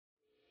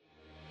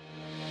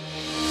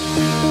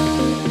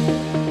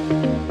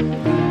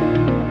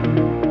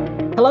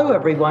Hello,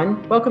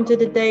 everyone. Welcome to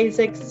today's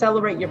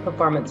Accelerate Your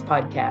Performance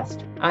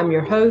podcast. I'm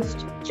your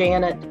host,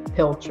 Janet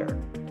Pilcher.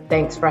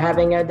 Thanks for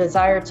having a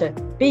desire to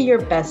be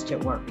your best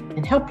at work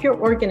and help your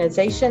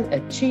organization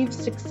achieve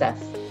success.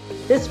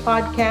 This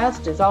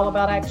podcast is all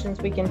about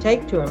actions we can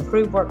take to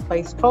improve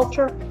workplace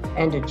culture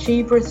and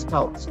achieve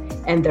results,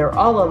 and they're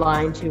all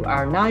aligned to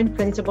our 9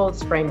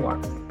 principles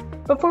framework.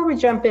 Before we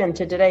jump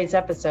into today's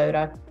episode,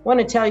 I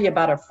want to tell you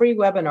about a free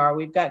webinar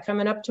we've got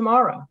coming up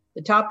tomorrow.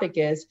 The topic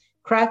is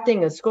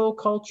Crafting a School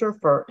Culture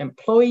for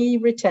Employee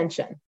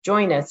Retention.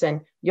 Join us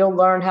and you'll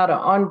learn how to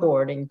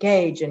onboard,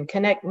 engage, and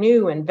connect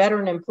new and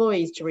veteran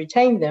employees to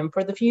retain them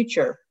for the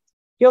future.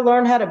 You'll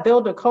learn how to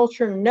build a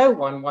culture no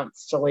one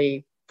wants to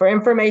leave. For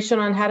information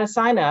on how to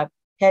sign up,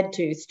 head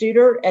to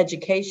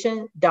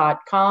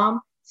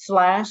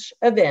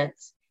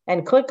studereducation.com/events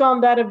and click on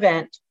that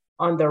event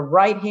on the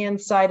right-hand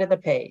side of the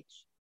page.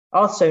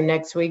 Also,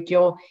 next week,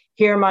 you'll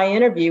hear my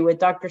interview with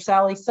Dr.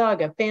 Sally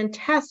Sugg, a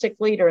fantastic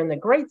leader in the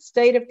great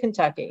state of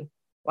Kentucky.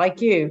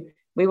 Like you,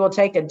 we will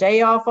take a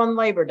day off on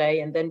Labor Day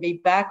and then be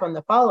back on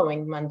the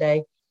following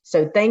Monday.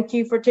 So thank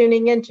you for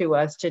tuning into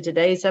us to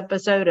today's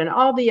episode and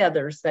all the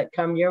others that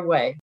come your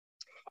way.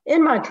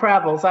 In my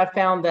travels, I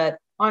found that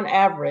on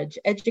average,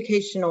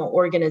 educational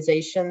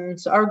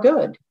organizations are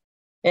good.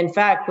 In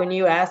fact, when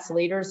you ask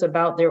leaders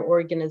about their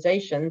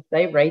organizations,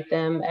 they rate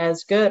them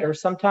as good or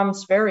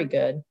sometimes very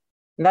good.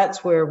 And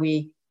that's where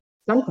we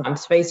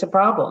sometimes face a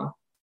problem.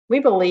 We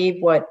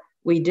believe what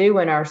we do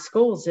in our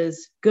schools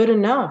is good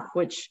enough,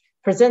 which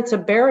presents a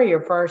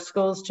barrier for our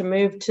schools to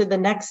move to the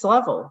next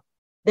level.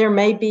 There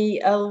may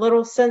be a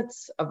little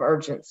sense of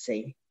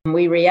urgency.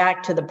 We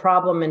react to the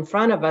problem in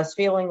front of us,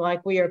 feeling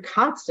like we are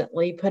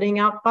constantly putting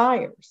out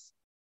fires.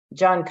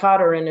 John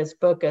Kotter, in his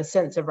book, A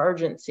Sense of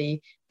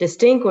Urgency,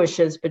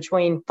 distinguishes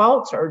between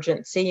false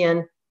urgency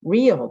and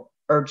real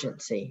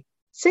urgency.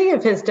 See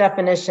if his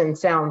definition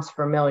sounds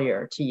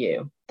familiar to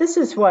you. This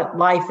is what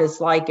life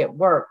is like at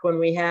work when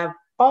we have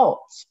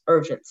false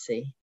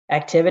urgency.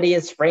 Activity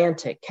is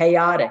frantic,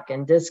 chaotic,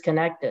 and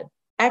disconnected.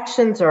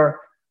 Actions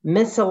are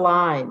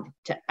misaligned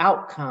to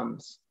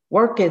outcomes.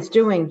 Work is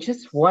doing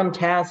just one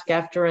task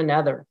after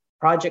another.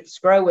 Projects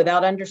grow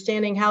without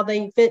understanding how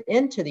they fit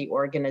into the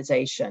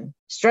organization.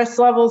 Stress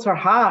levels are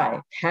high.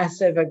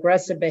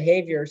 Passive-aggressive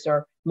behaviors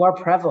are more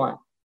prevalent.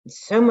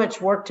 So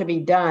much work to be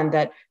done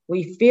that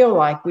we feel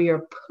like we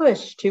are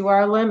pushed to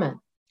our limit.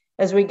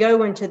 As we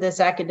go into this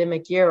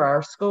academic year,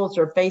 our schools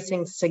are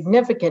facing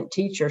significant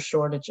teacher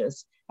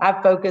shortages.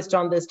 I've focused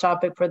on this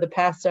topic for the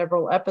past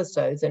several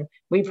episodes, and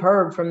we've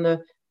heard from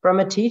a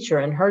teacher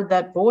and heard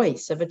that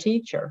voice of a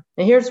teacher.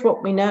 And here's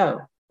what we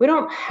know. We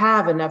don't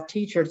have enough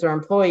teachers or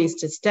employees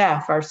to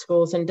staff our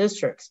schools and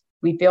districts.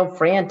 We feel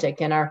frantic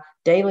and our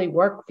daily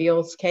work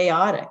feels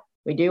chaotic.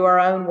 We do our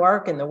own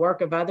work and the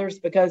work of others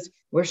because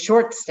we're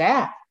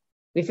short-staffed.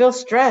 We feel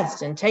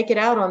stressed and take it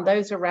out on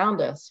those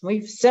around us.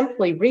 We've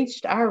simply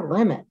reached our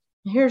limit.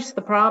 Here's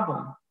the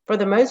problem. For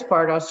the most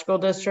part, our school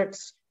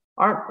districts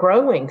aren't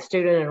growing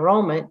student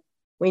enrollment.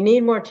 We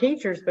need more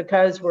teachers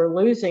because we're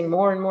losing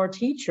more and more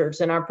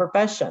teachers in our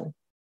profession.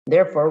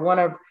 Therefore, one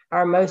of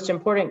our most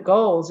important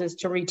goals is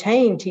to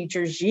retain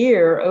teachers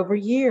year over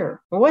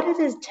year. What does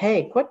it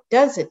take? What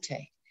does it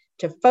take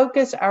to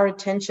focus our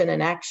attention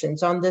and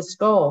actions on this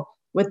goal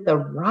with the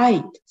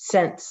right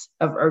sense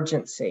of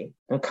urgency?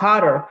 And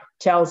Kotter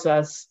tells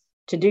us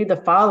to do the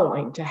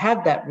following to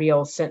have that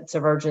real sense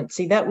of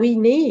urgency that we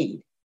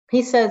need.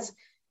 He says,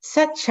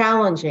 set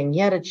challenging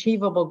yet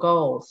achievable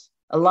goals,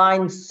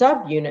 align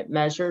subunit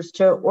measures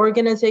to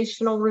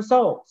organizational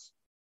results,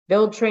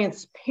 build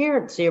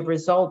transparency of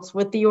results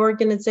with the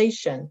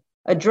organization,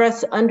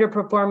 address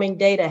underperforming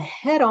data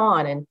head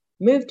on and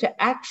move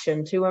to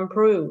action to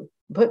improve,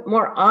 put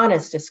more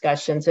honest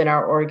discussions in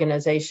our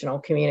organizational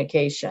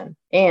communication,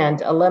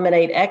 and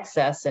eliminate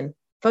excess and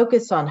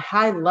focus on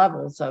high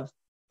levels of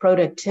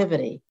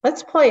productivity.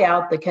 Let's play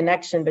out the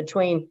connection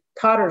between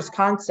Kotter's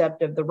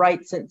concept of the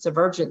right sense of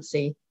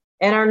urgency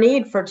and our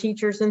need for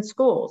teachers in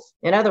schools.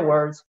 In other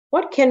words,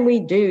 what can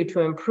we do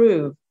to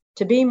improve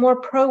to be more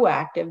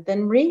proactive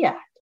than react?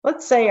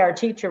 Let's say our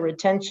teacher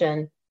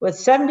retention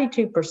was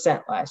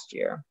 72% last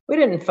year. We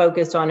didn't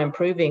focus on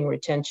improving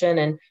retention,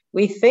 and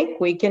we think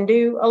we can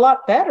do a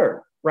lot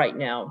better right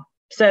now.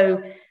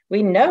 So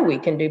we know we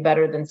can do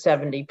better than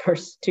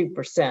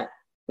 72%.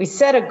 We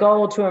set a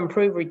goal to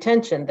improve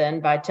retention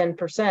then by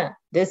 10%.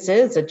 This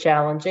is a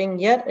challenging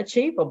yet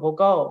achievable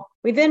goal.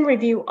 We then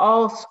review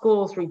all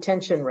schools'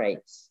 retention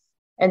rates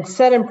and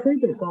set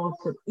improvement goals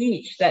for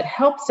each that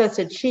helps us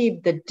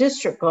achieve the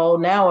district goal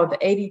now of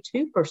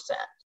 82%.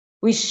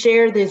 We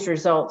share these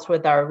results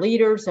with our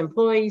leaders,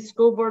 employees,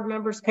 school board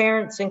members,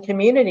 parents, and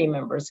community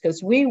members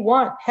because we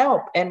want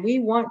help and we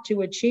want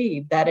to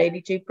achieve that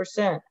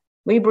 82%.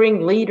 We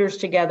bring leaders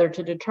together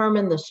to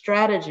determine the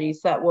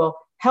strategies that will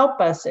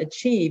help us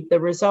achieve the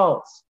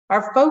results.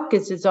 Our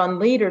focus is on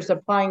leaders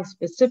applying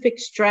specific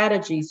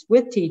strategies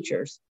with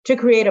teachers to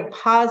create a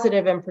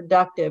positive and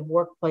productive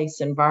workplace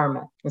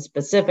environment. And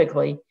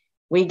specifically,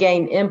 we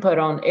gain input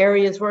on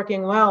areas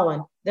working well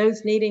and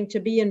those needing to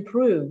be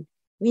improved.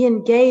 We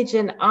engage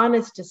in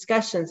honest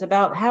discussions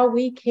about how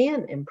we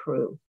can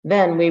improve.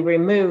 Then we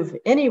remove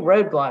any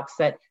roadblocks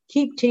that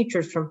keep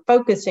teachers from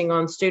focusing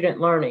on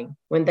student learning.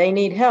 When they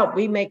need help,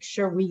 we make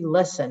sure we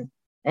listen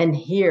and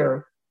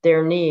hear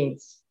their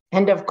needs.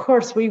 And of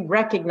course, we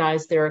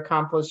recognize their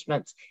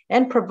accomplishments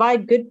and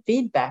provide good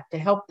feedback to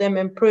help them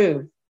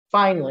improve.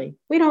 Finally,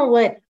 we don't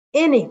let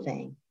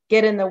anything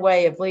get in the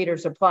way of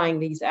leaders applying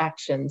these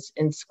actions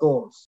in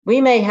schools.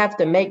 We may have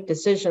to make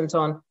decisions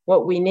on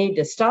what we need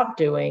to stop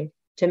doing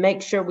to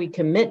make sure we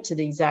commit to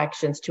these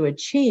actions to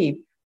achieve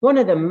one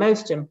of the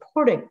most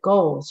important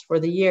goals for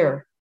the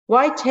year.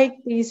 Why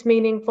take these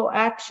meaningful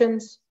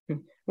actions?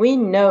 We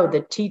know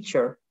the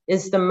teacher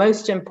is the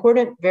most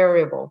important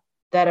variable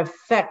that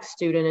affects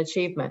student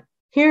achievement.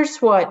 Here's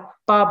what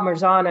Bob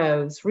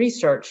Marzano's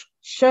research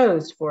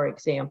shows, for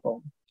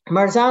example.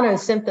 Marzano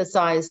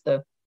synthesized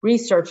the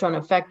research on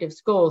effective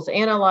schools,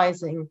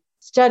 analyzing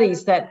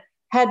studies that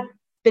had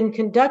been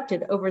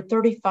conducted over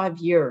 35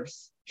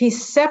 years. He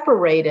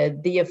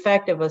separated the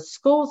effect of a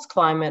school's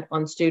climate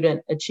on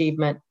student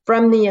achievement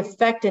from the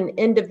effect an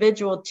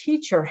individual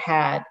teacher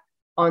had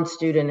on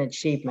student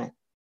achievement.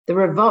 The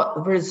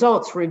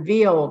results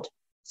revealed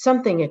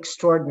something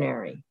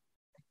extraordinary.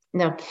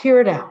 Now,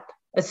 hear it out.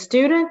 A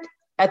student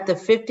at the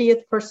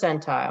 50th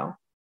percentile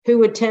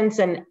who attends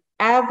an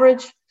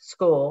average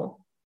school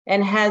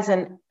and has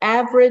an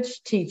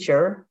average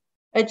teacher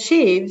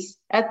achieves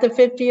at the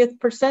 50th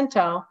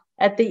percentile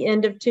at the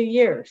end of 2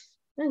 years.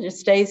 It just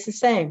stays the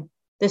same.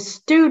 The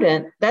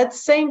student, that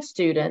same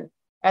student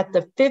at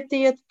the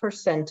 50th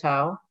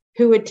percentile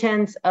who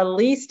attends a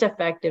least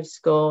effective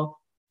school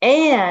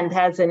and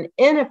has an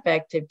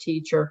ineffective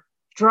teacher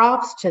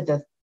drops to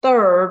the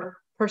 3rd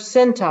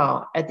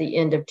percentile at the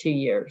end of 2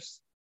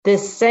 years.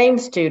 This same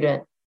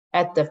student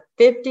at the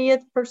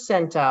 50th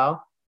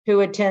percentile who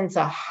attends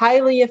a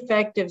highly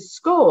effective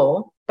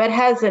school but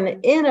has an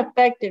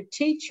ineffective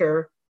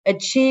teacher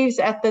achieves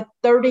at the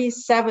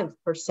 37th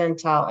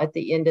percentile at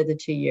the end of the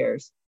 2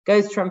 years,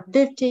 goes from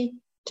 50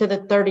 to the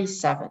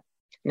 37th.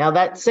 Now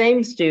that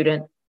same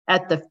student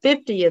at the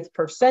 50th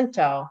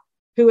percentile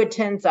who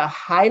attends a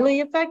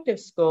highly effective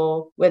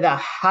school with a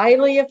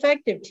highly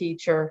effective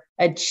teacher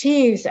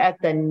achieves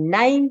at the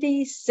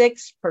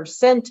 96th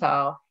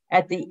percentile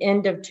at the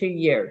end of 2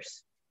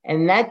 years.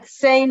 And that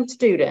same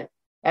student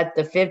at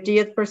the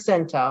 50th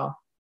percentile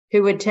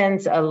who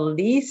attends a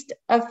least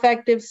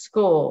effective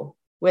school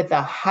with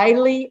a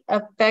highly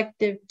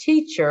effective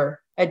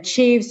teacher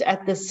achieves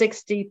at the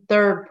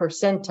 63rd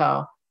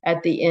percentile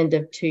at the end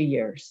of 2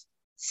 years.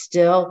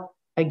 Still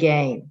a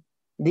gain.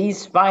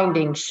 These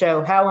findings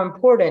show how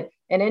important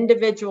an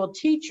individual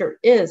teacher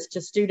is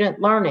to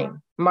student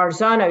learning.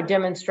 Marzano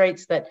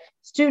demonstrates that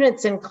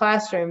students in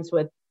classrooms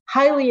with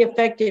highly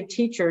effective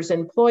teachers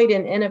employed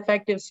in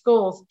ineffective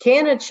schools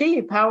can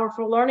achieve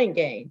powerful learning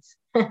gains.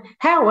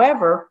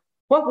 However,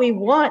 what we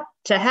want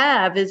to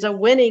have is a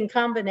winning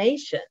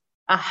combination.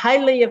 A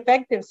highly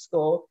effective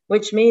school,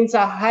 which means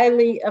a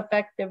highly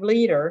effective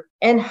leader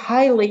and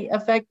highly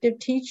effective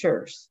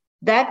teachers.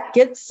 That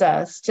gets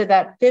us to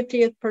that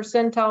 50th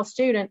percentile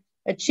student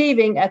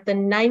achieving at the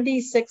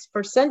 96th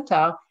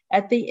percentile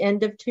at the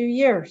end of 2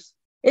 years.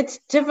 It's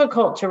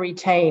difficult to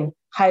retain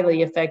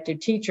highly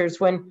effective teachers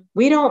when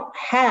we don't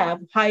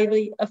have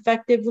highly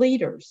effective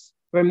leaders.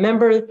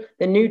 Remember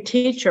the new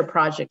teacher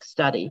project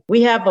study.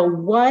 We have a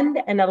 1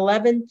 in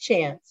 11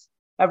 chance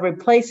of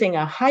replacing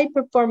a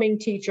high-performing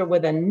teacher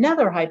with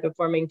another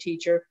high-performing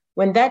teacher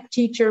when that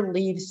teacher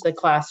leaves the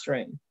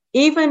classroom.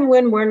 Even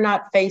when we're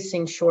not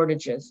facing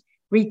shortages,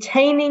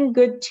 retaining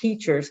good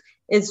teachers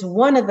is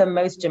one of the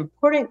most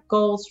important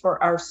goals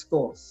for our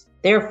schools.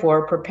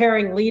 Therefore,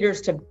 preparing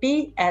leaders to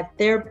be at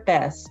their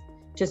best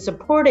to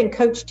support and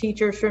coach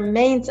teachers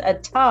remains a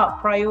top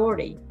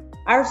priority.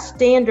 Our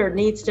standard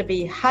needs to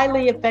be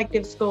highly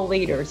effective school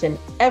leaders in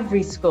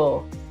every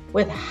school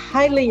with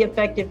highly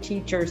effective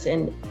teachers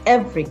in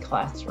every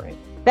classroom.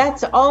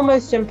 That's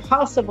almost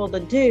impossible to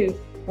do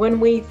when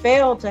we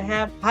fail to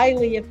have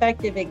highly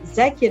effective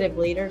executive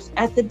leaders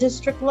at the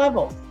district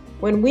level.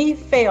 When we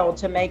fail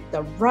to make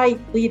the right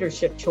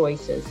leadership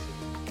choices,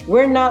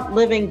 we're not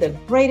living the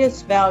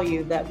greatest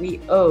value that we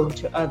owe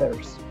to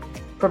others,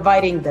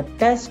 providing the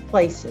best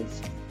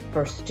places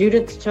for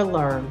students to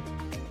learn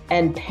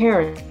and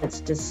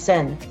parents to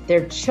send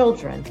their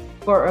children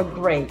for a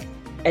great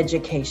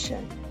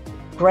education.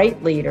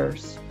 Great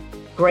leaders,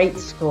 great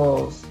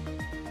schools,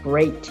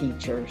 great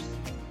teachers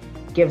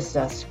gives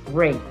us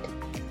great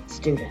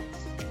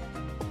students.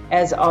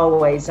 As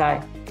always,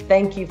 I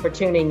thank you for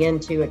tuning in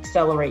to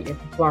Accelerate Your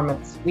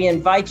Performance. We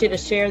invite you to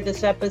share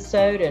this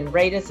episode and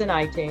rate us in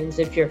iTunes.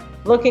 If you're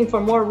looking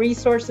for more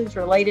resources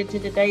related to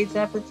today's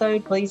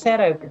episode, please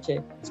head over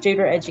to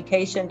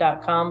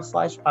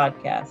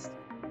studereducation.com/podcast.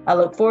 I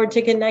look forward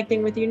to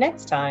connecting with you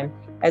next time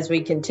as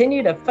we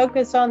continue to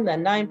focus on the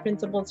 9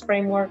 principles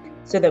framework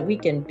so that we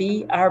can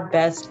be our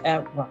best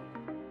at work.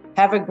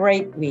 Have a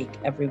great week,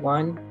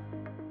 everyone.